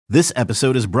This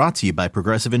episode is brought to you by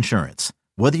Progressive Insurance.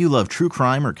 Whether you love true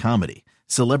crime or comedy,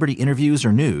 celebrity interviews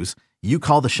or news, you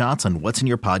call the shots on what's in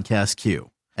your podcast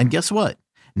queue. And guess what?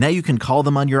 Now you can call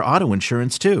them on your auto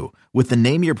insurance too with the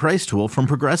Name Your Price tool from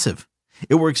Progressive.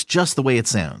 It works just the way it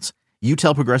sounds. You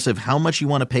tell Progressive how much you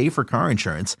want to pay for car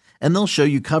insurance, and they'll show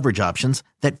you coverage options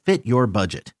that fit your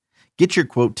budget. Get your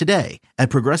quote today at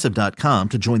Progressive.com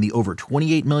to join the over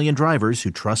 28 million drivers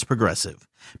who trust Progressive.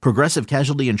 Progressive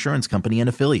Casualty Insurance Company and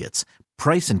Affiliates.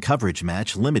 Price and coverage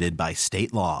match limited by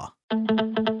state law.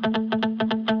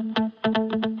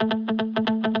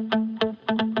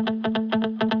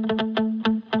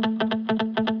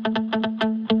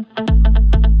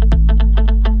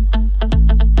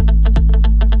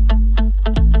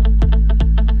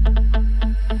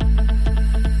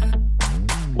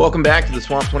 Welcome back to the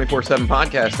Swamp 24/7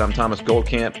 podcast. I'm Thomas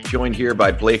Goldcamp, joined here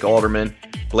by Blake Alderman.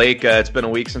 Blake, it's been a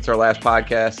week since our last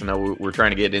podcast. I know we're trying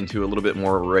to get into a little bit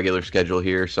more of a regular schedule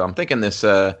here, so I'm thinking this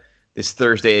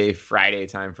Thursday, Friday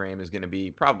time frame is going to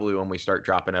be probably when we start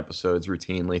dropping episodes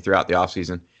routinely throughout the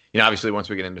offseason. You know, obviously once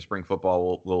we get into spring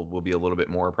football, we'll be a little bit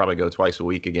more, probably go twice a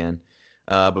week again.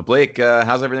 But Blake,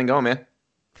 how's everything going, man?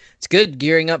 It's good.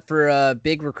 Gearing up for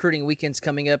big recruiting weekends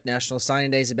coming up. National Signing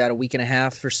Day is about a week and a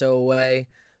half or so away.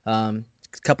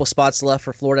 A couple spots left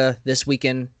for Florida this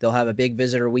weekend. They'll have a big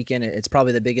visitor weekend. It's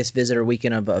probably the biggest visitor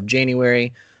weekend of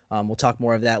January. We'll talk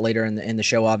more of that later in the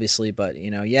show, obviously. But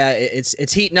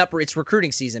it's heating up. It's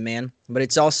recruiting season, man. But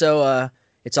it's also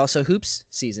hoops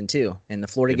season too. And the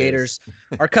Florida Gators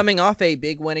are coming off a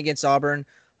big win against Auburn.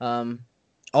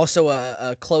 Also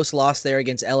a close loss there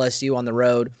against LSU on the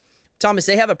road. Thomas,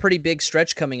 they have a pretty big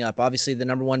stretch coming up. Obviously, the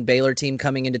number one Baylor team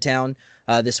coming into town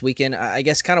this weekend. I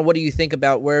guess kind of what do you think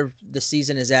about where the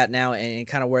season is at now and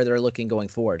kind of where they're looking going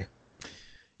forward?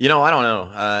 You know, I don't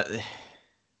know.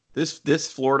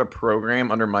 This Florida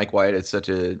program under Mike White is such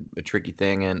a tricky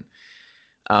thing. And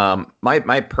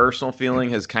my personal feeling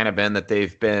has kind of been that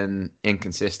they've been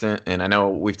inconsistent. And I know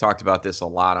we've talked about this a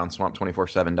lot on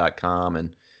swamp247.com.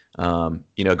 And,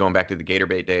 going back to the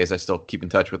Gatorbait days, I still keep in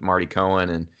touch with Marty Cohen.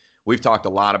 And we've talked a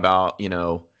lot about,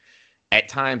 at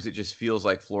times it just feels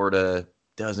like Florida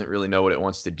doesn't really know what it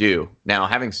wants to do. Now,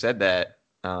 having said that,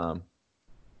 they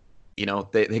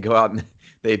go out and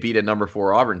they beat a number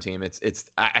 4 Auburn team.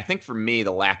 I think for me,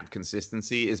 the lack of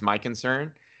consistency is my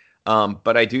concern.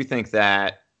 But I do think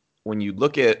that when you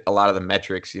look at a lot of the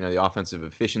metrics, the offensive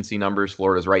efficiency numbers,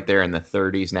 Florida's right there in the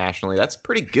 30s nationally. That's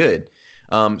pretty good.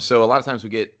 So a lot of times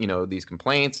we get, these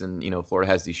complaints and,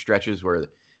 Florida has these stretches where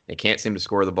they can't seem to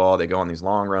score the ball. They go on these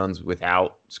long runs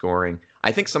without scoring.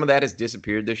 I think some of that has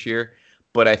disappeared this year,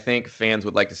 but I think fans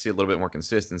would like to see a little bit more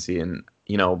consistency. And,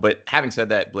 but having said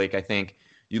that, Blake, I think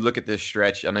you look at this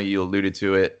stretch, I know you alluded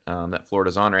to it, that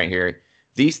Florida's on right here.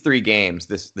 These 3 games,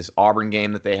 this Auburn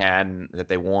game that they had and that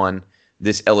they won,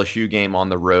 this LSU game on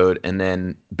the road, and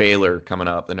then Baylor coming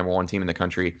up, the number 1 team in the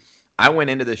country. I went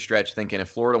into this stretch thinking if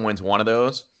Florida wins one of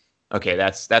those, okay,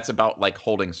 that's about like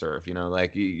holding serve,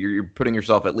 like you're putting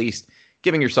yourself, at least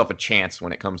giving yourself a chance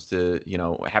when it comes to,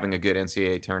 having a good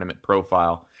NCAA tournament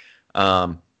profile.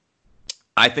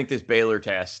 I think this Baylor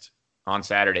test on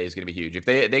Saturday is going to be huge. If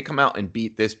they come out and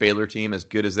beat this Baylor team as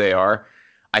good as they are,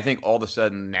 I think all of a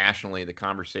sudden nationally the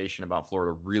conversation about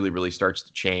Florida really, really starts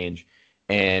to change,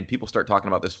 and people start talking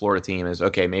about this Florida team as,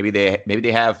 okay, maybe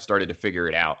they have started to figure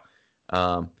it out.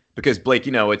 Because Blake,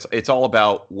 it's all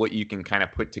about what you can kind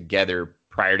of put together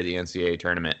prior to the NCAA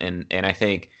tournament. And I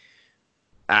think,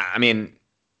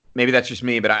 maybe that's just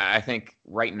me, but I think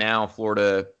right now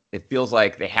Florida, it feels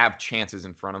like they have chances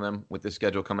in front of them with this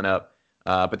schedule coming up,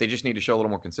 but they just need to show a little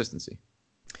more consistency.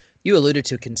 You alluded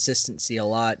to consistency a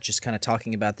lot, just kind of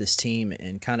talking about this team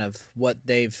and kind of what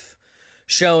they've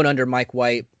shown under Mike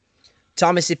White.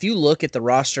 Thomas, if you look at the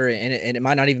roster, and it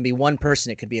might not even be one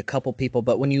person, it could be a couple people,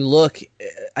 but when you look,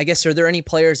 I guess, are there any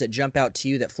players that jump out to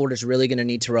you that Florida's really going to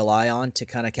need to rely on to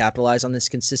kind of capitalize on this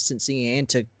consistency and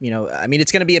to,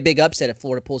 it's going to be a big upset if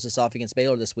Florida pulls this off against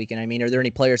Baylor this weekend. Are there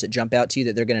any players that jump out to you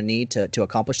that they're going to need to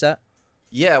accomplish that?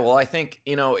 Yeah, well, I think,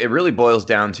 it really boils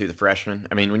down to the freshmen.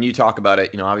 When you talk about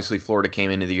it, obviously Florida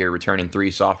came into the year returning 3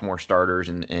 sophomore starters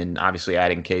and obviously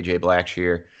adding KJ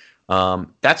Blackshear.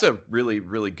 That's a really,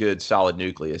 really good, solid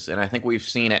nucleus. And I think we've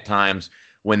seen at times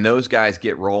when those guys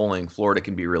get rolling, Florida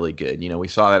can be really good. We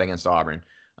saw that against Auburn.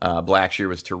 Blackshear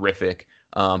was terrific.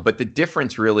 But the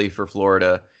difference really for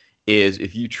Florida is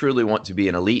if you truly want to be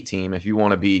an elite team, if you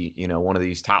want to be, one of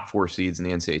these top 4 seeds in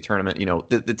the NCAA tournament,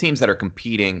 the teams that are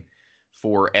competing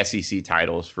for SEC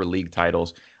titles, for league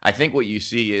titles, I think what you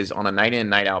see is on a night in,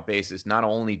 night out basis, not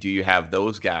only do you have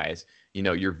those guys,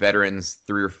 your veterans,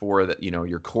 3 or 4 that,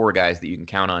 your core guys that you can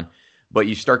count on, but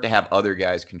you start to have other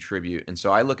guys contribute. And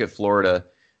so I look at Florida.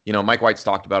 Mike White's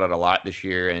talked about it a lot this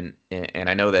year, and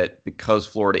I know that because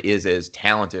Florida is as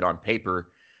talented on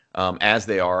paper as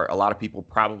they are, a lot of people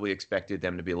probably expected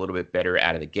them to be a little bit better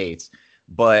out of the gates.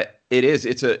 But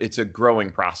it's a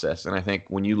growing process, and I think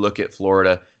when you look at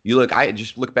Florida, I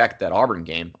just look back at that Auburn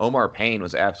game. Omar Payne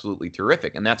was absolutely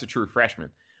terrific, and that's a true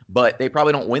freshman. But they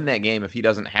probably don't win that game if he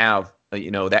doesn't have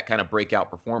that kind of breakout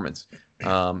performance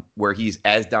where he's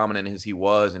as dominant as he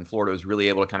was, and Florida was really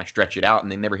able to kind of stretch it out,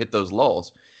 and they never hit those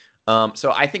lulls.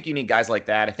 So I think you need guys like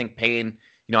that. I think Payne,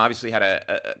 obviously had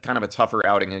a kind of a tougher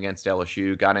outing against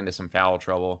LSU, got into some foul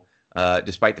trouble,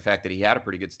 despite the fact that he had a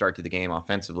pretty good start to the game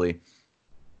offensively.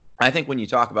 I think when you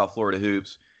talk about Florida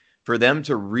hoops, for them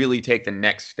to really take the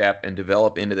next step and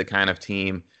develop into the kind of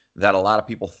team that a lot of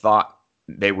people thought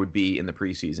they would be in the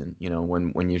preseason,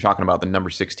 when you're talking about the number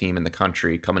 6 team in the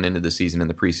country coming into the season in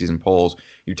the preseason polls,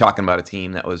 you're talking about a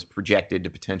team that was projected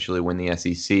to potentially win the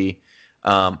SEC.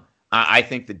 I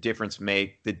think the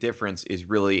difference is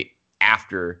really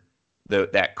after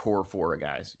that core 4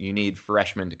 guys. You need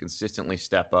freshmen to consistently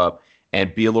step up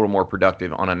and be a little more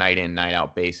productive on a night in, night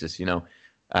out basis.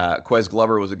 Quez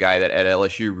Glover was a guy that at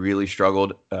LSU really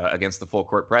struggled against the full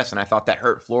court press, and I thought that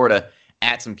hurt Florida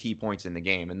at some key points in the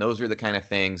game. And those are the kind of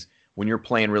things when you're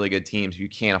playing really good teams, you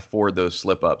can't afford those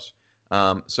slip ups.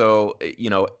 So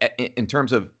in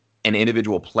terms of an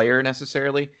individual player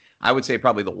necessarily, I would say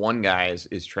probably the one guy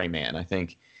is Tre Mann. I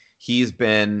think he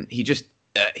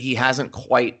hasn't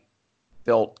quite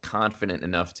felt confident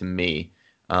enough to me.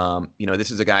 This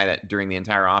is a guy that during the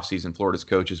entire offseason, Florida's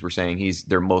coaches were saying he's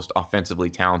their most offensively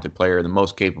talented player, the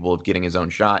most capable of getting his own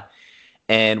shot.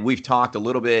 And we've talked a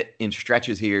little bit in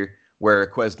stretches here where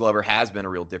Quez Glover has been a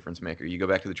real difference maker. You go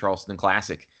back to the Charleston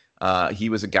Classic. He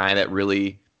was a guy that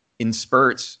really, in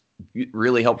spurts,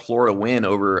 really helped Florida win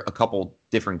over a couple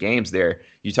different games there.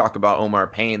 You talk about Omar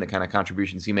Payne, the kind of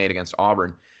contributions he made against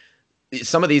Auburn.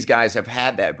 Some of these guys have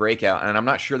had that breakout, and I'm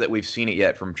not sure that we've seen it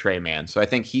yet from Tre Mann. So I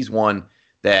think he's one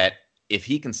that if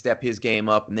he can step his game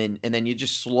up, and then you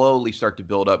just slowly start to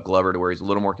build up Glover to where he's a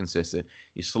little more consistent.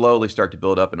 You slowly start to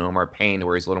build up an Omar Payne to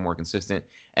where he's a little more consistent.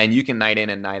 And you can night in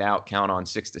and night out count on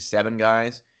 6 to 7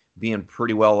 guys being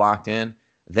pretty well locked in.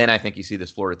 Then I think you see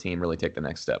this Florida team really take the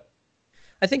next step.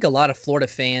 I think a lot of Florida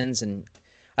fans, and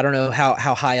I don't know how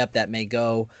high up that may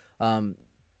go,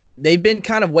 they've been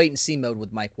kind of wait and see mode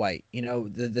with Mike White.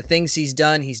 The things he's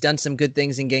done some good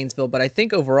things in Gainesville, but I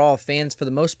think overall fans for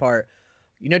the most part,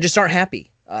 just aren't happy.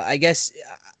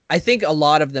 I think a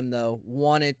lot of them, though,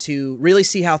 wanted to really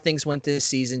see how things went this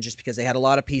season just because they had a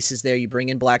lot of pieces there. You bring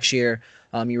in Blackshear,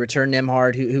 you return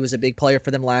Nembhard, who was a big player for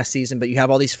them last season, but you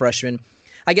have all these freshmen.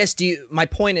 I guess my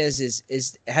point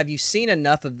is have you seen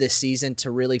enough of this season to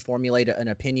really formulate an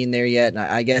opinion there yet? And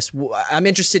I guess I'm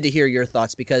interested to hear your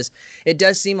thoughts because it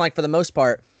does seem like for the most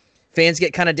part, fans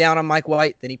get kind of down on Mike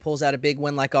White, then he pulls out a big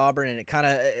win like Auburn, and it kind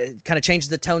of changes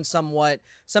the tone somewhat.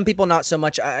 Some people not so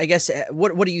much. I guess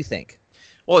what do you think?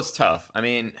 Well, it's tough. I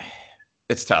mean,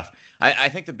 it's tough. I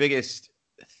think the biggest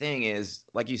thing is,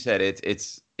 like you said,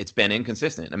 it's been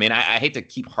inconsistent. I mean, I hate to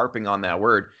keep harping on that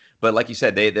word, but like you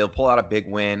said, they'll pull out a big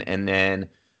win and then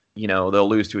they'll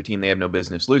lose to a team they have no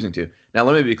business losing to. Now,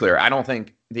 let me be clear. I don't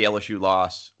think the LSU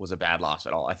loss was a bad loss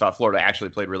at all. I thought Florida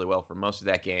actually played really well for most of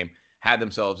that game. Had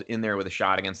themselves in there with a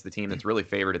shot against the team that's really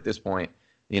favored at this point,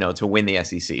 to win the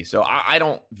SEC. So I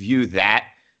don't view that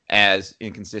as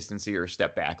inconsistency or a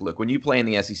step back. Look, when you play in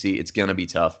the SEC, it's going to be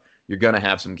tough. You're going to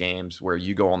have some games where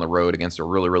you go on the road against a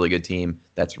really, really good team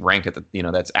that's ranked at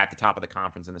that's at the top of the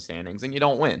conference in the standings, and you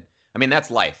don't win. I mean,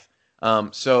 that's life.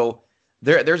 So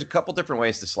there's a couple different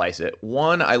ways to slice it.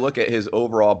 One, I look at his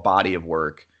overall body of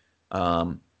work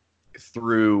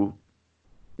through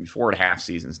 4.5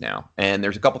 seasons now. And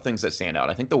there's a couple things that stand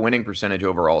out. I think the winning percentage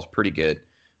overall is pretty good.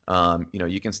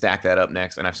 You can stack that up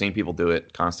next, and I've seen people do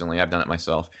it constantly. I've done it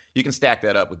myself. You can stack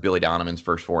that up with Billy Donovan's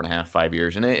first 4.5, 5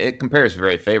 years, and it compares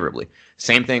very favorably.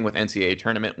 Same thing with NCAA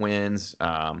tournament wins,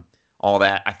 all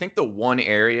that. I think the one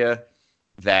area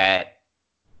that,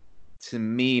 to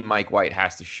me, Mike White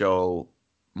has to show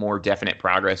more definite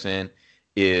progress in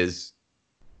is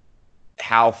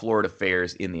how Florida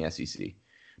fares in the SEC.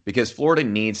 Because Florida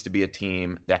needs to be a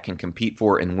team that can compete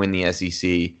for and win the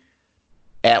SEC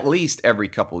at least every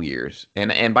couple years.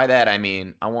 And by that, I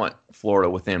mean, I want Florida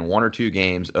within 1 or 2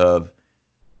 games of,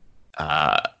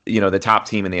 the top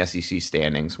team in the SEC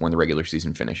standings when the regular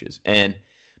season finishes. And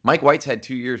Mike White's had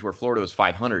 2 years where Florida was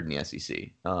 500 in the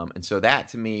SEC. And so that,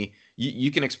 to me,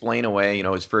 you can explain away,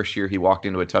 his first year he walked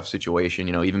into a tough situation.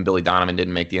 Even Billy Donovan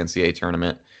didn't make the NCAA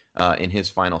tournament in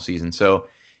his final season. So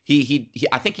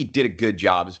I think he did a good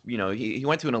job. You know, he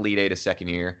went to an Elite Eight his second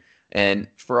year, and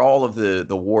for all of the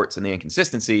warts and the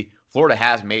inconsistency, Florida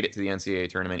has made it to the NCAA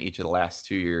tournament each of the last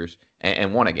 2 years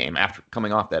and won a game after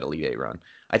coming off that Elite Eight run.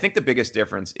 I think the biggest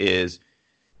difference is,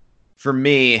 for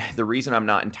me, the reason I'm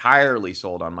not entirely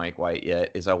sold on Mike White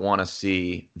yet is I want to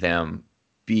see them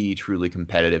be truly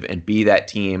competitive and be that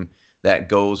team that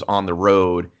goes on the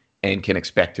road and can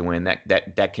expect to win,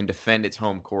 that can defend its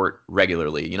home court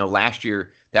regularly. You know, last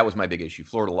year, that was my big issue.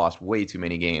 Florida lost way too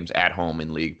many games at home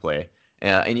in league play.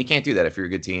 And you can't do that if you're a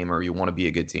good team or you want to be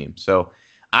a good team. So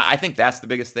I think that's the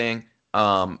biggest thing.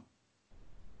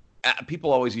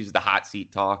 People always use the hot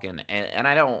seat talk, and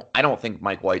I don't think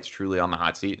Mike White's truly on the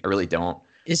hot seat. I really don't.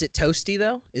 Is it toasty,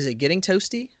 though? Is it getting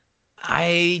toasty?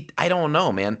 I don't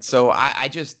know, man. So I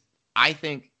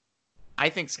think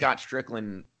Scott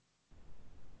Strickland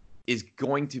is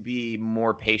going to be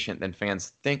more patient than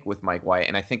fans think with Mike White.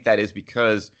 And I think that is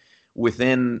because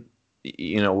within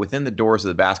the doors of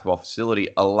the basketball facility,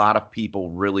 a lot of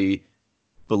people really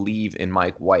believe in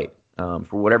Mike White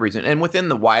for whatever reason. And within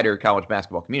the wider college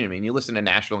basketball community, I mean, you listen to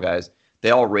national guys,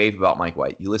 they all rave about Mike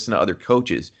White. You listen to other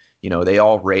coaches, they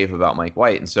all rave about Mike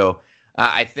White. And so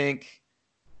I think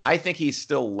he's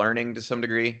still learning to some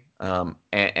degree. And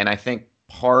I think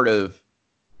part of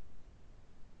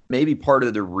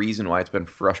the reason why it's been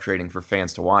frustrating for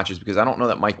fans to watch is because I don't know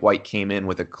that Mike White came in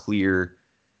with a clear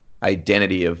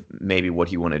identity of maybe what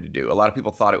he wanted to do. A lot of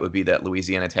people thought it would be that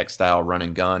Louisiana Tech style run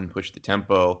and gun, push the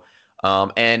tempo.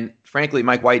 And frankly,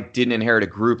 Mike White didn't inherit a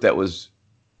group that was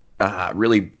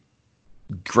really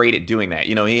great at doing that.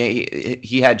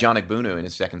 He had John Igbunu in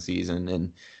his second season,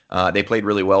 and they played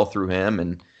really well through him.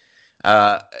 And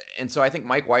so I think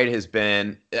Mike White has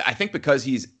been, I think because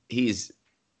he's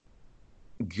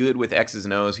good with X's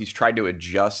and O's, he's tried to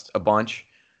adjust a bunch.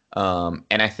 And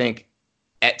I think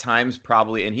at times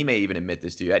probably, and he may even admit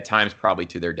this to you, at times probably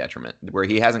to their detriment, where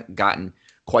he hasn't gotten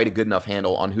quite a good enough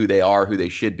handle on who they are, who they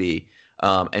should be.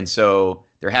 And so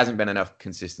there hasn't been enough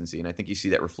consistency. And I think you see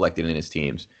that reflected in his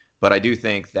teams. But I do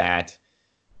think that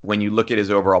when you look at his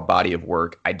overall body of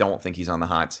work, I don't think he's on the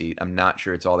hot seat. I'm not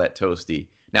sure it's all that toasty.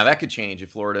 Now, that could change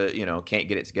if Florida, can't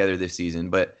get it together this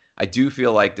season. But I do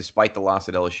feel like despite the loss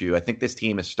at LSU, I think this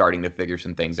team is starting to figure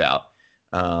some things out.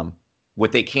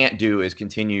 What they can't do is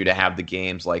continue to have the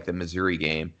games like the Missouri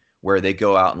game where they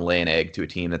go out and lay an egg to a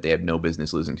team that they have no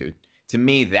business losing to. To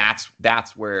me, that's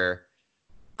where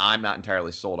I'm not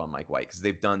entirely sold on Mike White, because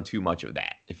they've done too much of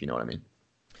that, if you know what I mean.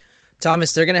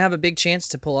 Thomas, they're going to have a big chance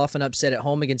to pull off an upset at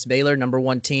home against Baylor, number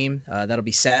one team. That'll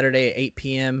be Saturday at 8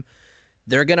 p.m.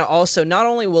 They're going to also, not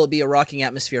only will it be a rocking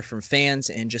atmosphere from fans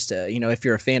and just, if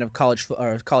you're a fan of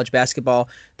college basketball,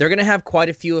 they're going to have quite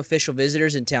a few official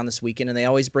visitors in town this weekend, and they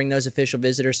always bring those official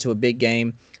visitors to a big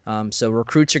game. So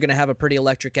recruits are going to have a pretty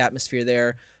electric atmosphere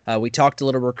there. We talked a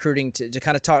little recruiting to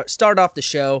kind of start off the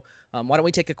show. Why don't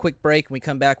we take a quick break? When we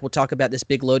come back, we'll talk about this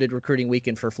big loaded recruiting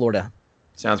weekend for Florida.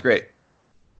 Sounds great.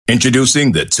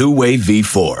 Introducing the Two-Way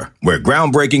V4, where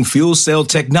groundbreaking fuel cell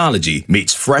technology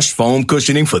meets fresh foam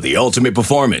cushioning for the ultimate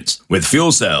performance. With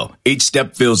Fuel Cell, each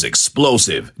step feels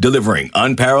explosive, delivering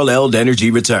unparalleled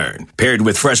energy return. Paired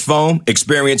with fresh foam,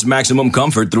 experience maximum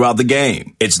comfort throughout the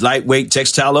game. Its lightweight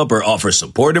textile upper offers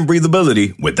support and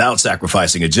breathability without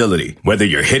sacrificing agility. Whether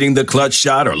you're hitting the clutch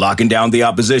shot or locking down the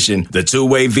opposition, the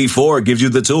Two-Way V4 gives you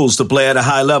the tools to play at a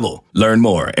high level. Learn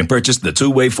more and purchase the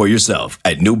Two-Way for yourself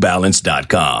at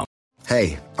newbalance.com.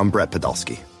 Hey, I'm Brett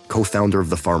Podolsky, co-founder of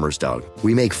The Farmer's Dog.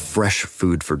 We make fresh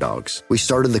food for dogs. We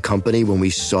started the company when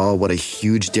we saw what a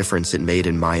huge difference it made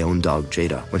in my own dog,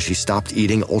 Jada, when she stopped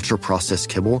eating ultra-processed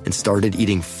kibble and started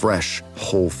eating fresh,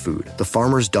 whole food. The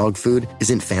Farmer's Dog food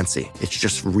isn't fancy. It's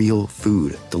just real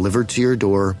food delivered to your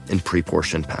door in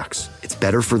pre-portioned packs. It's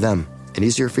better for them and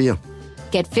easier for you.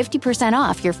 Get 50%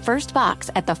 off your first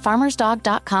box at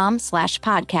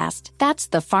thefarmersdog.com/podcast. That's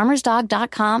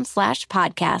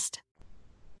thefarmersdog.com/podcast.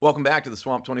 Welcome back to the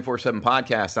Swamp 24/7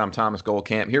 podcast. I'm Thomas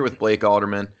Goldkamp here with Blake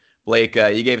Alderman. Blake,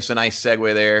 you gave us a nice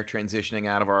segue there, transitioning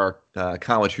out of our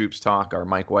college hoops talk, our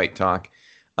Mike White talk.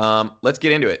 Let's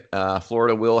get into it.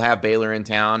 Florida will have Baylor in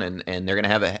town, and they're going to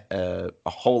have a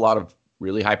whole lot of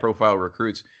really high-profile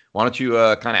recruits. Why don't you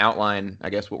kind of outline,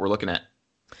 I guess, what we're looking at?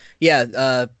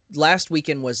 Yeah, last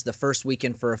weekend was the first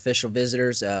weekend for official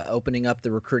visitors, opening up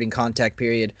the recruiting contact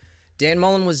period. Dan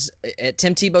Mullen was at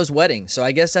Tim Tebow's wedding, so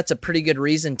I guess that's a pretty good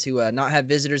reason to not have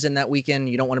visitors in that weekend.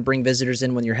 You don't want to bring visitors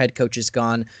in when your head coach is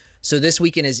gone. So this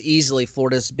weekend is easily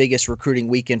Florida's biggest recruiting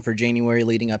weekend for January,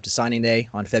 leading up to signing day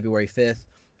on February 5th.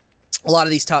 A lot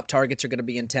of these top targets are going to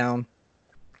be in town.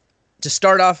 To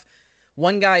start off,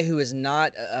 One guy who is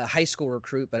not a high school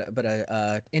recruit, but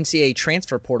a NCAA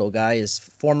transfer portal guy is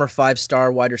former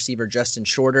 5-star wide receiver Justin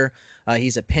Shorter.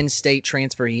 He's a Penn State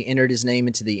transfer. He entered his name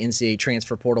into the NCAA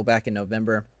transfer portal back in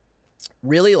November.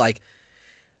 Really, like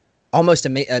almost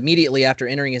immediately after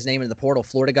entering his name into the portal,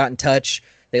 Florida got in touch.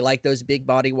 They like those big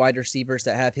body wide receivers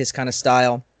that have his kind of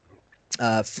style.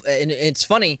 And it's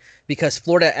funny because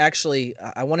Florida actually,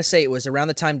 I want to say it was around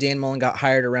the time Dan Mullen got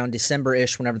hired, around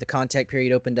December-ish, whenever the contact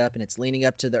period opened up, and it's leaning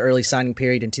up to the early signing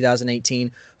period in 2018.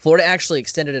 Florida actually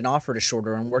extended an offer to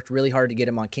Shorter and worked really hard to get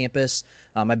him on campus.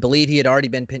 I believe he had already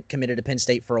been committed to Penn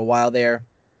State for a while there.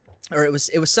 Or it was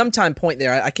sometime point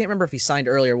there. I can't remember if he signed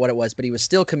earlier or what it was, but he was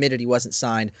still committed. He wasn't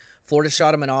signed. Florida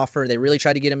shot him an offer. They really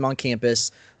tried to get him on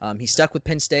campus. He stuck with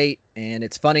Penn State, and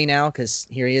it's funny now because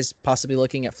here he is possibly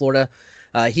looking at Florida.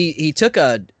 He took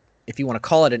a, if you want to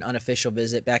call it, an unofficial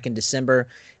visit back in December.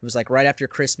 It was like right after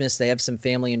Christmas. They have some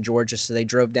family in Georgia, so they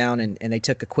drove down and they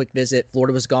took a quick visit.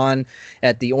 Florida was gone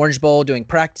at the Orange Bowl doing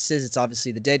practices. It's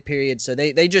obviously the dead period, so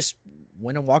they just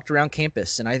went and walked around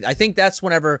campus. And I think that's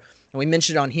whenever, and we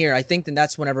mentioned it on here, I think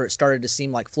that's whenever it started to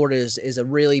seem like Florida is a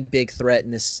really big threat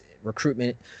in this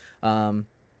recruitment.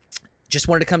 Just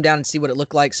wanted to come down and see what it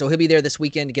looked like. So he'll be there this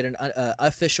weekend to get an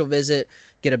official visit,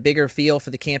 get a bigger feel for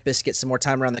the campus, get some more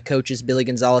time around the coaches. Billy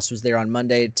Gonzalez was there on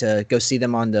Monday to go see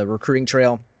them on the recruiting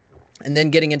trail. And then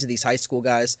getting into these high school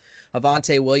guys,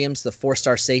 Avante Williams, the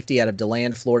 4-star safety out of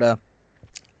DeLand, Florida.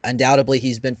 Undoubtedly,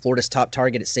 he's been Florida's top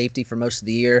target at safety for most of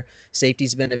the year.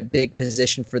 Safety's been a big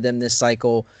position for them this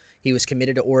cycle. He was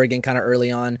committed to Oregon kind of early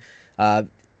on.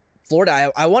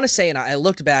 Florida, I want to say, and I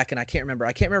looked back and I can't remember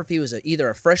if he was either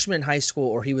a freshman in high school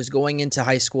or he was going into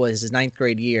high school as his 9th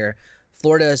grade year.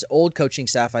 Florida's old coaching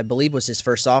staff, I believe, was his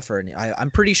first offer. And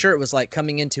I'm pretty sure it was like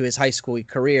coming into his high school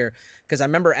career, because I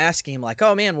remember asking him like,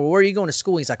 oh man, well, where are you going to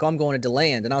school? He's like, oh, I'm going to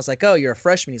DeLand. And I was like, oh, you're a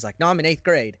freshman. He's like, no, I'm in 8th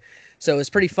grade. So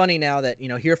it's pretty funny now that,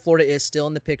 here Florida is still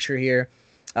in the picture here.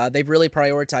 They've really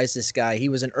prioritized this guy. He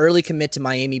was an early commit to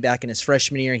Miami back in his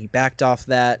freshman year. He backed off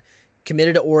that.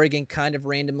 Committed to Oregon kind of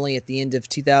randomly at the end of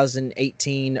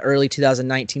 2018, early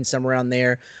 2019, somewhere around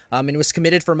there, and was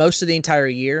committed for most of the entire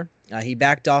year. He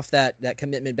backed off that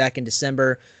commitment back in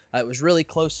December. It was really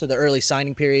close to the early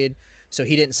signing period, so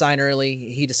he didn't sign early.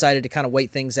 He decided to kind of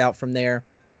wait things out from there.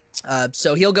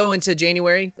 So he'll go into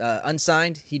January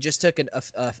unsigned. He just took an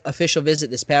official visit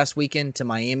this past weekend to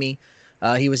Miami.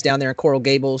 He was down there in Coral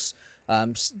Gables.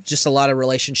 Just a lot of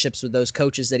relationships with those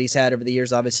coaches that he's had over the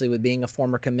years, obviously with being a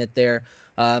former commit there.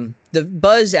 The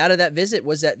buzz out of that visit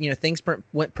was that, things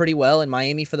went pretty well in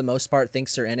Miami for the most part.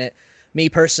 Thinks they're in it. Me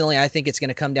personally, I think it's going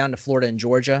to come down to Florida and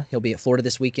Georgia. He'll be at Florida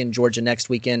this weekend, Georgia next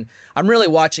weekend. I'm really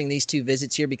watching these two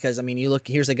visits here because, you look,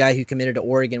 here's a guy who committed to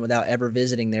Oregon without ever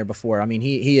visiting there before.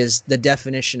 He is the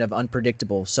definition of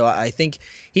unpredictable. So I think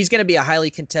he's going to be a highly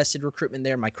contested recruitment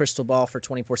there. My crystal ball for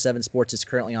 24/7 Sports is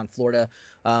currently on Florida.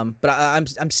 But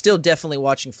I'm still definitely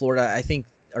watching Florida.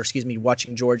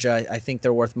 Watching Georgia. I think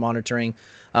they're worth monitoring.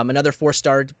 Another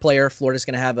 4-star player Florida's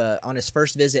going to have on his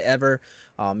first visit ever.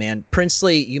 Oh, man.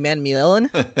 Princely Umanmielen.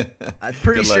 I'm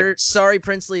pretty sure. Sorry,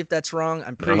 Princely, if that's wrong.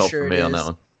 I'm pretty sure it is. On that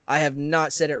one. I have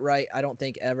not said it right, I don't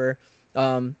think, ever.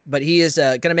 But he is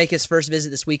going to make his first visit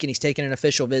this week, and he's taking an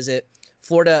official visit.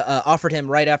 Florida offered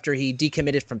him right after he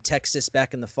decommitted from Texas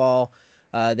back in the fall.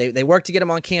 They worked to get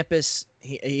him on campus.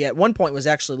 He at one point was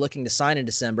actually looking to sign in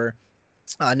December.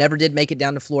 Never did make it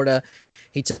down to Florida.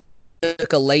 He took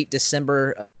a late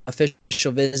December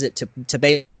official visit to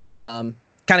Baylor. Kind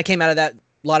of came out of that,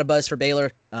 a lot of buzz for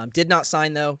Baylor. Did not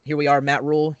sign, though. Here we are, Matt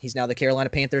Rule. He's now the Carolina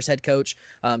Panthers head coach.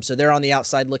 So they're on the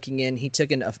outside looking in. He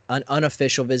took an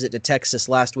unofficial visit to Texas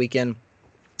last weekend.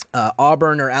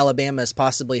 Auburn or Alabama is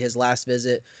possibly his last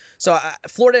visit. So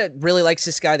Florida really likes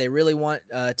this guy. They really want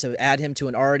to add him to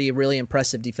an already really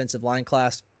impressive defensive line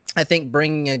class. I think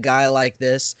bringing a guy like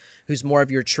this, who's more of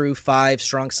your true 5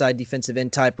 strong side defensive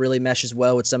end type, really meshes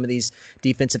well with some of these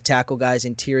defensive tackle guys,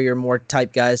 interior more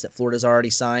type guys that Florida's already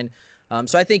signed.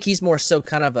 So I think he's more so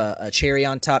kind of a cherry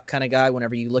on top kind of guy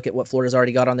whenever you look at what Florida's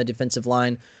already got on the defensive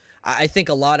line. I think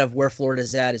a lot of where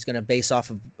Florida's at is going to base off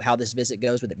of how this visit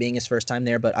goes with it being his first time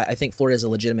there, but I think Florida is a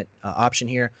legitimate option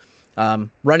here.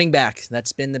 Running back,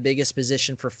 that's been the biggest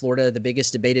position for Florida, the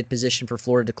biggest debated position for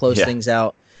Florida to close things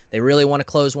out. They really want to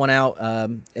close one out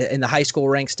in the high school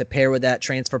ranks to pair with that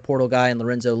transfer portal guy and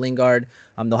Lorenzo Lingard.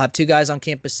 They'll have 2 guys on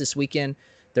campus this weekend.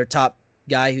 Their top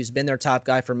guy, who's been their top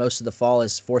guy for most of the fall,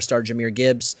 is 4-star Jahmyr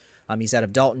Gibbs. He's out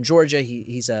of Dalton, Georgia.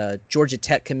 He's a Georgia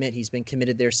Tech commit. He's been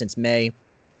committed there since May.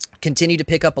 Continue to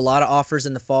pick up a lot of offers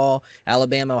in the fall.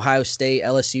 Alabama, Ohio State,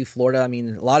 LSU, Florida. I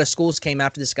mean, a lot of schools came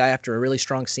after this guy after a really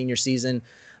strong senior season.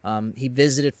 He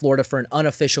visited Florida for an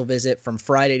unofficial visit from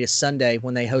Friday to Sunday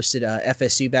when they hosted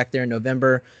FSU back there in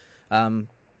November.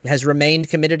 Has remained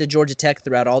committed to Georgia Tech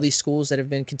throughout all these schools that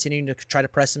have been continuing to try to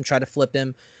press him, try to flip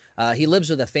him. He lives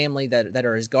with a family that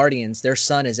are his guardians. Their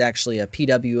son is actually a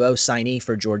PWO signee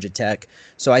for Georgia Tech.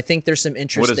 So I think there's some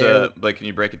interest there. What is can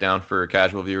you break it down for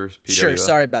casual viewers? PWO? Sure,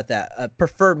 sorry about that.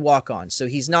 Preferred walk-on. So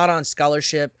he's not on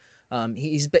scholarship.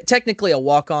 He's technically a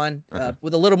walk-on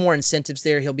with a little more incentives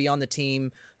there. He'll be on the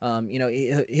team.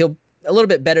 He'll a little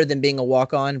bit better than being a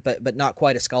walk-on, but not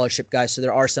quite a scholarship guy. So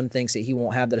there are some things that he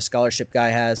won't have that a scholarship guy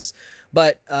has.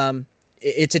 But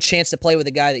it's a chance to play with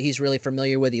a guy that he's really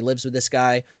familiar with. He lives with this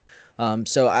guy.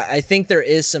 So I think there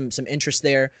is some interest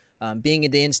there. Being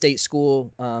at the in-state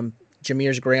school,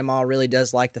 Jameer's grandma really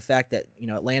does like the fact that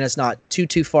Atlanta's not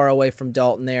too far away from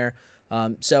Dalton there.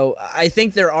 So I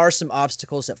think there are some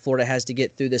obstacles that Florida has to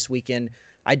get through this weekend.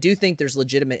 I do think there's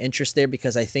legitimate interest there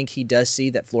because I think he does see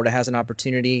that Florida has an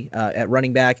opportunity at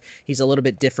running back. He's a little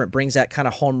bit different, brings that kind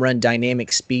of home run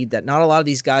dynamic speed that not a lot of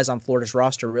these guys on Florida's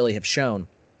roster really have shown.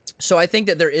 So I think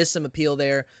that there is some appeal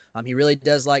there. He really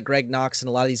does like Greg Knox and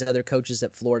a lot of these other coaches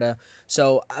at Florida.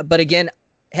 So, but again,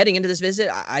 heading into this visit,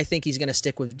 I think he's going to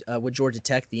stick with Georgia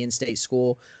Tech, the in-state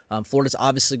school. Florida's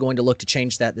obviously going to look to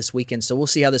change that this weekend, so we'll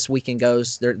see how this weekend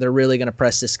goes. They're really going to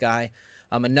press this guy.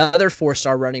 Another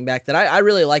 4-star running back that I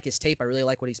really like his tape. I really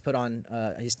like what he's put on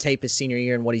his tape his senior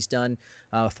year and what he's done.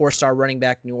 4-star running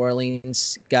back, New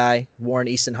Orleans guy, Warren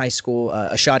Easton High School,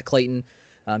 Ashad Clayton.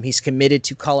 He's committed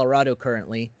to Colorado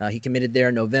currently. He committed there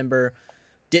in November.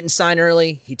 Didn't sign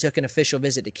early. He took an official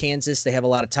visit to Kansas. They have a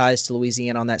lot of ties to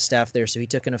Louisiana on that staff there, so he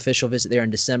took an official visit there in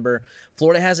December.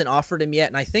 Florida hasn't offered him yet,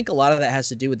 and I think a lot of that has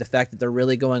to do with the fact that they're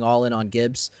really going all in on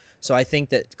Gibbs. So I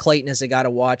think that Clayton is a guy to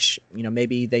watch.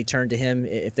 Maybe they turn to him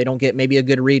if they don't get maybe a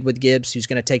good read with Gibbs, who's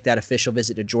going to take that official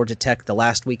visit to Georgia Tech the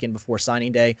last weekend before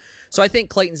signing day. So I think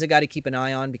Clayton's a guy to keep an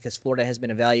eye on because Florida has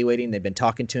been evaluating. They've been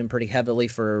talking to him pretty heavily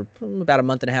for about a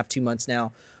month and a half, 2 months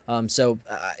now.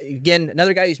 Again,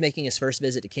 another guy who's making his first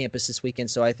visit to campus this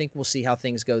weekend, so I think we'll see how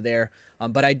things go there.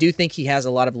 But I do think he has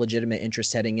a lot of legitimate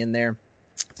interest heading in there.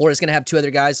 Florida's going to have 2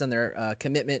 other guys on their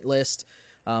commitment list.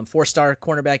 4-star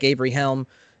cornerback Avery Helm.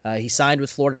 He signed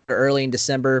with Florida early in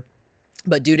December,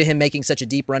 but due to him making such a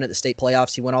deep run at the state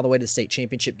playoffs, he went all the way to the state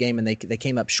championship game, and they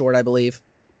came up short, I believe.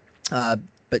 But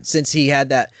since he had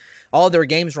that, all of their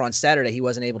games were on Saturday, he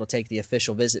wasn't able to take the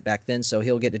official visit back then, so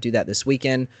he'll get to do that this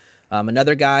weekend.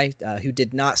 Another guy who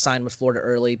did not sign with Florida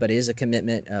early, but is a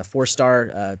commitment,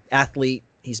 4-star athlete.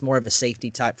 He's more of a safety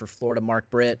type for Florida, Mark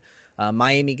Britt.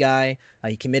 Miami guy.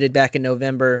 He committed back in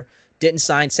November. Didn't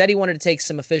sign. Said he wanted to take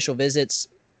some official visits.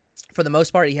 For the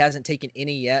most part, he hasn't taken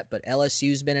any yet, but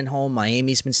LSU's been in home.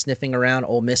 Miami's been sniffing around.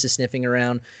 Ole Miss is sniffing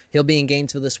around. He'll be in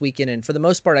Gainesville this weekend, and for the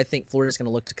most part, I think Florida's going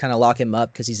to look to kind of lock him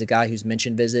up because he's a guy who's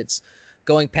mentioned visits.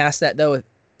 Going past that, though,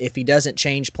 if he doesn't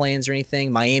change plans or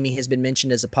anything, Miami has been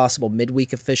mentioned as a possible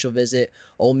midweek official visit.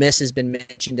 Ole Miss has been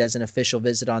mentioned as an official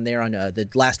visit on there on the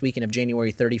last weekend of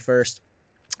January 31st.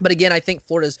 But again, I think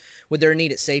Florida's, with their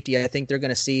need at safety, I think they're going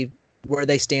to see where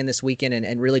they stand this weekend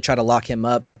and really try to lock him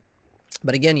up.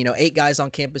 But again, 8 guys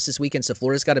on campus this weekend, so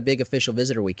Florida's got a big official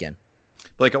visitor weekend.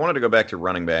 Blake, I wanted to go back to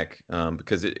running back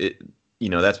because it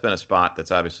that's been a spot that's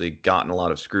obviously gotten a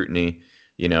lot of scrutiny.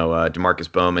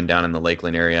 DeMarcus Bowman down in the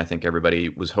Lakeland area. I think everybody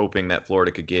was hoping that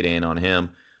Florida could get in on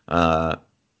him.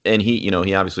 And he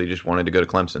obviously just wanted to go to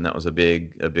Clemson. That was a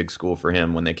big school for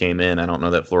him when they came in. I don't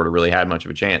know that Florida really had much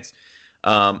of a chance.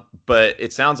 But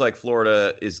it sounds like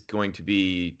Florida is going to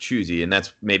be choosy, and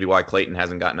that's maybe why Clayton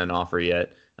hasn't gotten an offer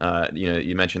yet.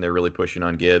 You mentioned they're really pushing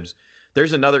on Gibbs.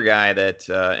 There's another guy that,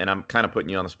 and I'm kind of putting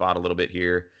you on the spot a little bit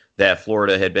here, that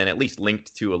Florida had been at least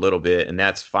linked to a little bit, and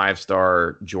that's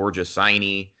 5-star Georgia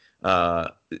signee.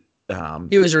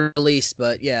 He was released,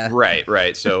 but yeah.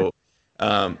 Right. So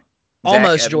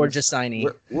almost Georgia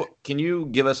signee. Can you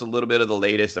give us a little bit of the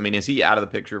latest? I mean, is he out of the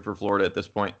picture for Florida at this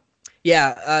point?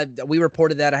 Yeah, we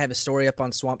reported that. I have a story up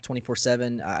on Swamp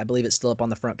 24/7. I believe it's still up on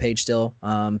the front page still.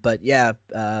 But yeah,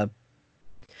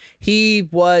 he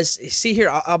was. See here,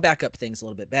 I'll back up things a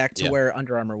little bit back to where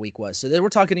Under Armour week was. So we're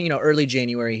talking, early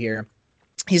January here.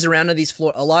 He's around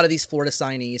a lot of these Florida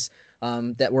signees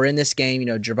that were in this game.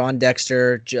 Javon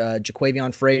Dexter,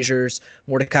 Jaquavion Fraziers,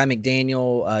 Mordecai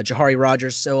McDaniel, Jahari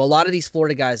Rogers. So a lot of these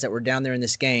Florida guys that were down there in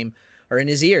this game are in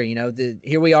his ear.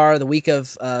 Here we are, the week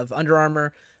of Under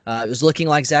Armour. It was looking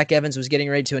like Zach Evans was getting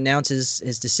ready to announce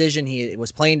his decision. He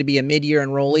was playing to be a mid-year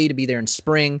enrollee, to be there in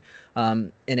spring.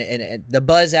 And the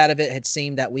buzz out of it had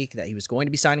seemed that week that he was going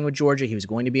to be signing with Georgia. He was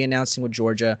going to be announcing with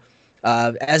Georgia.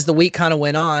 As the week kind of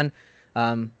went on,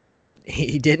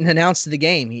 he didn't announce the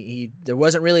game. There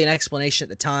wasn't really an explanation at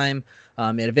the time.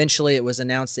 Eventually it was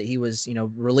announced that he was,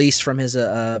 released from his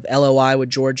LOI with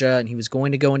Georgia, and he was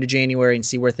going to go into January and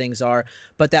see where things are.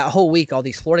 But that whole week, all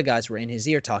these Florida guys were in his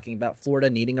ear talking about Florida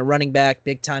needing a running back,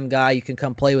 big time guy. You can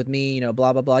come play with me,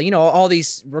 blah, blah, blah. All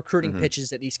these recruiting pitches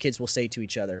that these kids will say to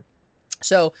each other.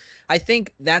 So I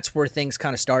think that's where things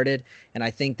kind of started, and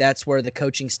I think that's where the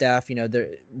coaching staff,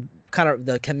 the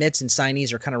commits and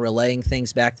signees are kind of relaying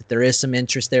things back, that there is some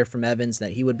interest there from Evans,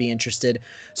 that he would be interested.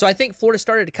 So I think Florida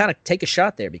started to kind of take a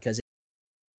shot there, because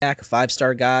a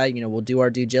 5-star guy, we'll do our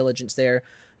due diligence there.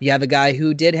 You have a guy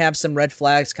who did have some red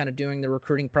flags kind of during the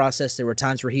recruiting process. There were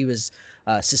times where he was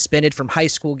suspended from high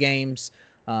school games.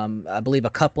 I believe a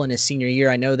couple in his senior year.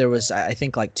 I know there was, I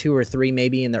think, like 2 or 3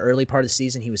 maybe in the early part of the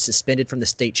season. He was suspended from the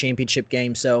state championship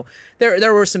game. So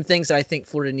there were some things that I think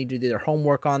Florida needed to do their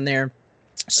homework on there.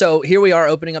 So here we are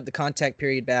opening up the contact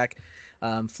period back.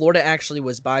 Florida actually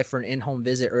was by for an in-home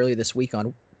visit earlier this week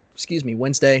on,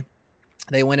 Wednesday.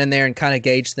 They went in there and kind of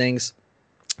gauged things.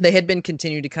 They had been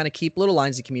continuing to kind of keep little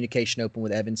lines of communication open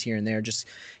with Evans here and there.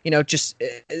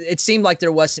 It seemed like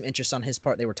there was some interest on his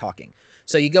part. They were talking.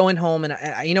 So you go in home, and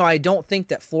I don't think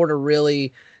that Florida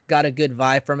really got a good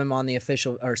vibe from him on the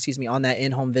on that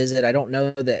in-home visit. I don't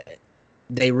know that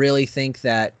they really think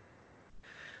that.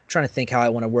 I'm trying to think how I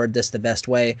want to word this the best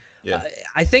way. Yeah.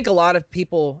 I think a lot of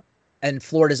people in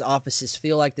Florida's offices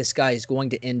feel like this guy is going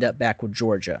to end up back with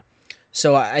Georgia.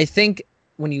 So I think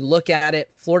when you look at it,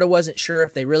 Florida wasn't sure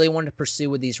if they really wanted to pursue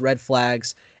with these red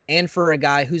flags, and for a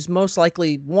guy who's most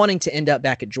likely wanting to end up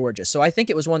back at Georgia. So I think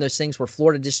it was one of those things where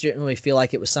Florida just didn't really feel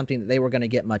like it was something that they were going to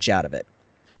get much out of it.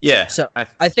 Yeah. So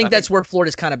I think that's where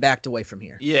Florida's kind of backed away from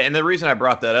here. Yeah, and the reason I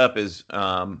brought that up is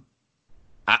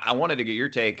I wanted to get your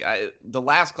take. The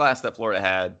last class that Florida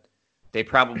had, they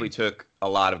probably took a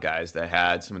lot of guys that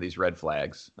had some of these red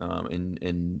flags.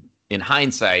 In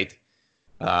hindsight,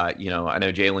 I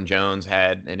know Jalen Jones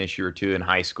had an issue or two in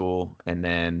high school, and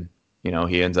then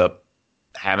he ends up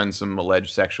having some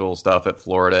alleged sexual stuff at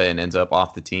Florida and ends up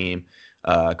off the team.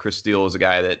 Chris Steele is a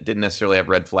guy that didn't necessarily have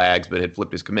red flags, but had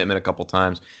flipped his commitment a couple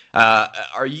times.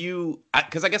 Are you?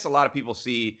 Because I guess a lot of people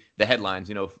see the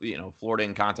headlines, Florida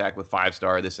in contact with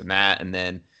 5-star, this and that, and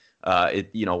then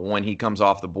when he comes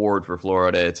off the board for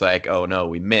Florida, it's like, oh no,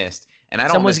 we missed. And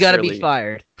someone's got to be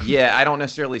fired. Yeah, I don't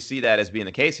necessarily see that as being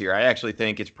the case here. I actually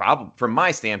think it's probably, from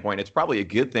my standpoint, it's probably a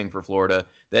good thing for Florida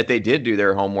that they did do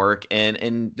their homework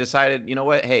and decided, you know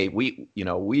what, hey, we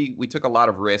took a lot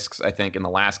of risks, I think, in the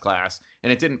last class,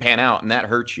 and it didn't pan out, and that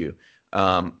hurts you.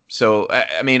 So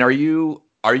I mean, are you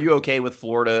okay with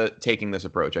Florida taking this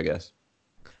approach, I guess?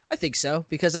 I think so,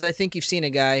 because I think you've seen a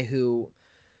guy who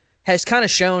has kind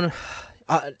of shown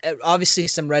obviously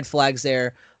some red flags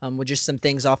there, with just some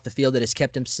things off the field that has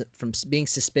kept him from being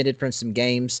suspended from some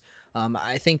games.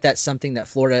 I think that's something that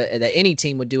that any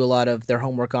team would do a lot of their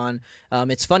homework on.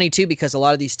 It's funny too, because a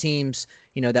lot of these teams,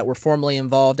 that were formally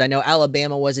involved. I know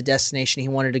Alabama was a destination he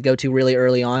wanted to go to really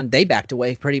early on. They backed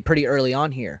away pretty early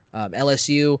on here.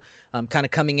 LSU, kind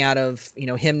of coming out of,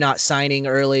 him not signing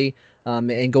early.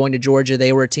 And going to Georgia,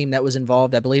 they were a team that was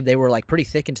involved. I believe they were like pretty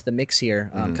thick into the mix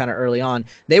here, kind of early on.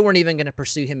 They weren't even going to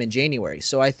pursue him in January.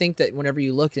 So I think that whenever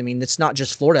you look, I mean, it's not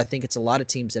just Florida. I think it's a lot of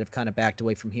teams that have kind of backed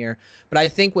away from here. But I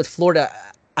think with Florida,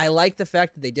 I like the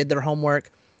fact that they did their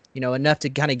homework, enough to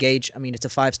kind of gauge. I mean, it's a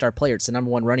 5-star player. It's the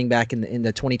number 1 running back in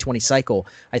the 2020 cycle.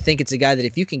 I think it's a guy that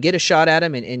if you can get a shot at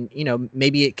him and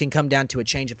maybe it can come down to a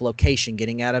change of location,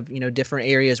 getting out of, different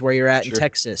areas where you're at in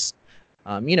Texas.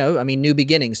 New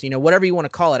beginnings, whatever you want to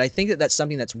call it. I think that that's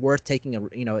something that's worth taking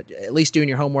at least doing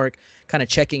your homework, kind of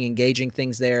checking, engaging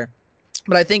things there.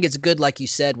 But I think it's good, like you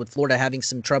said, with Florida having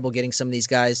some trouble getting some of these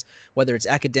guys, whether it's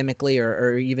academically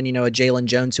or even, a Jalen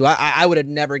Jones, who I would have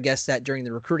never guessed that during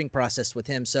the recruiting process with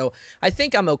him. So I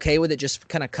think I'm okay with it, just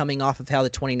kind of coming off of how the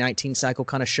 2019 cycle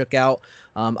kind of shook out.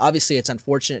 Obviously, it's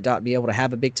unfortunate not to be able to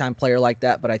have a big-time player like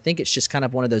that, but I think it's just kind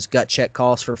of one of those gut check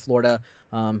calls for Florida.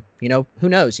 Who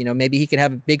knows? Maybe he could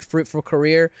have a big fruitful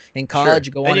career in college.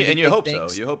 Sure. Go on and you hope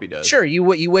things. So. You hope he does. Sure, you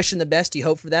wish him the best. You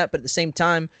hope for that, but at the same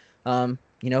time,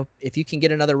 if you can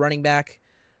get another running back,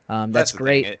 that's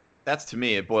great. That's, to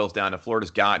me, it boils down to Florida's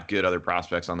got good other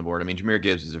prospects on the board. I mean, Jahmyr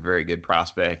Gibbs is a very good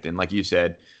prospect, and like you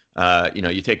said,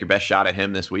 you take your best shot at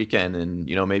him this weekend, and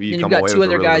maybe you come away with a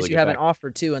really, you've got 2 other guys really you haven't back.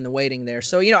 offered too in the waiting there.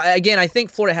 So again, I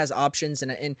think Florida has options,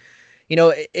 and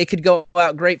it could go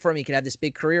out great for him. He could have this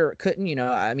big career, or it couldn't.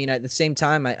 I mean, at the same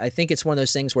time, I think it's one of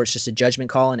those things where it's just a judgment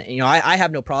call. And, I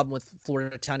have no problem with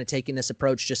Florida kind of taking this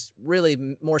approach, just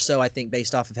really more so, I think,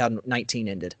 based off of how 19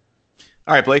 ended.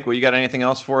 All right, Blake, well, you got anything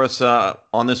else for us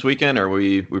on this weekend, or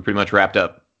we pretty much wrapped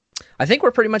up? I think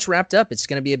we're pretty much wrapped up. It's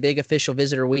going to be a big official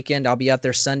visitor weekend. I'll be out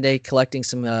there Sunday collecting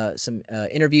some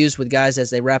interviews with guys as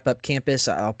they wrap up campus.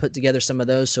 I'll put together some of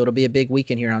those, so it'll be a big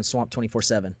weekend here on Swamp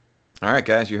 24/7. All right,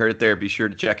 guys, you heard it there. Be sure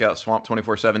to check out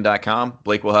swamp247.com.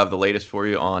 Blake will have the latest for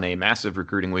you on a massive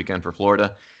recruiting weekend for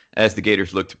Florida as the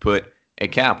Gators look to put a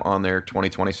cap on their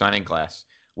 2020 signing class.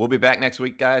 We'll be back next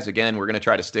week, guys. Again, we're going to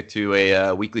try to stick to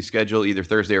a weekly schedule, either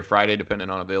Thursday or Friday, depending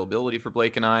on availability for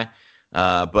Blake and I.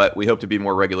 But we hope to be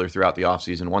more regular throughout the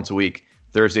offseason. Once a week,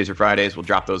 Thursdays or Fridays, we'll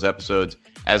drop those episodes.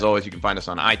 As always, you can find us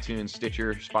on iTunes,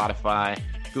 Stitcher, Spotify,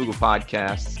 Google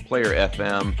Podcasts, Player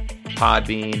FM,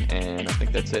 Podbean, and I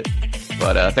think that's it.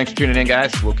 But thanks for tuning in,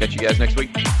 guys. We'll catch you guys next week.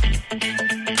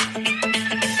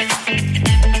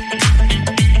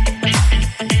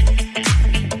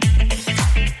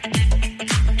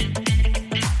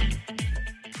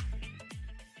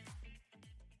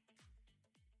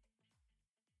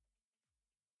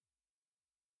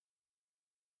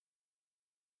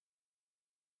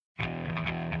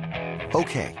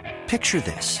 Okay, picture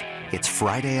this. It's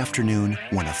Friday afternoon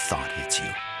when a thought hits you.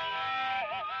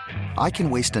 I can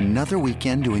waste another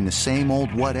weekend doing the same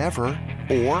old whatever,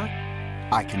 or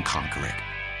I can conquer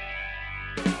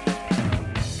it.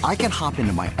 I can hop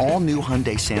into my all-new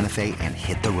Hyundai Santa Fe and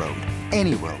hit the road.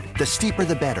 Any road. The steeper,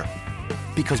 the better.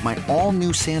 Because my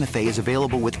all-new Santa Fe is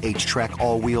available with H-Track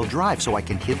all-wheel drive, so I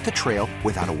can hit the trail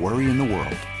without a worry in the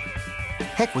world.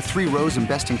 Heck, with 3 rows and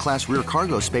best-in-class rear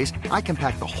cargo space, I can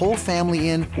pack the whole family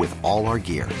in with all our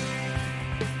gear.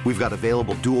 We've got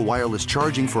available dual wireless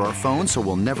charging for our phones, so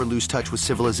we'll never lose touch with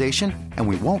civilization, and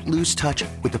we won't lose touch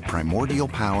with the primordial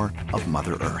power of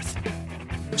Mother Earth.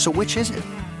 So which is it?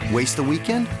 Waste the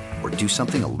weekend or do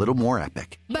something a little more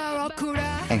epic?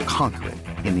 And conquer it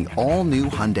in the all-new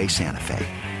Hyundai Santa Fe.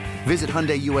 Visit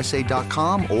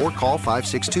HyundaiUSA.com or call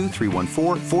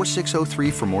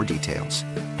 562-314-4603 for more details.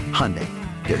 Hyundai,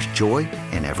 there's joy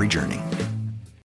in every journey.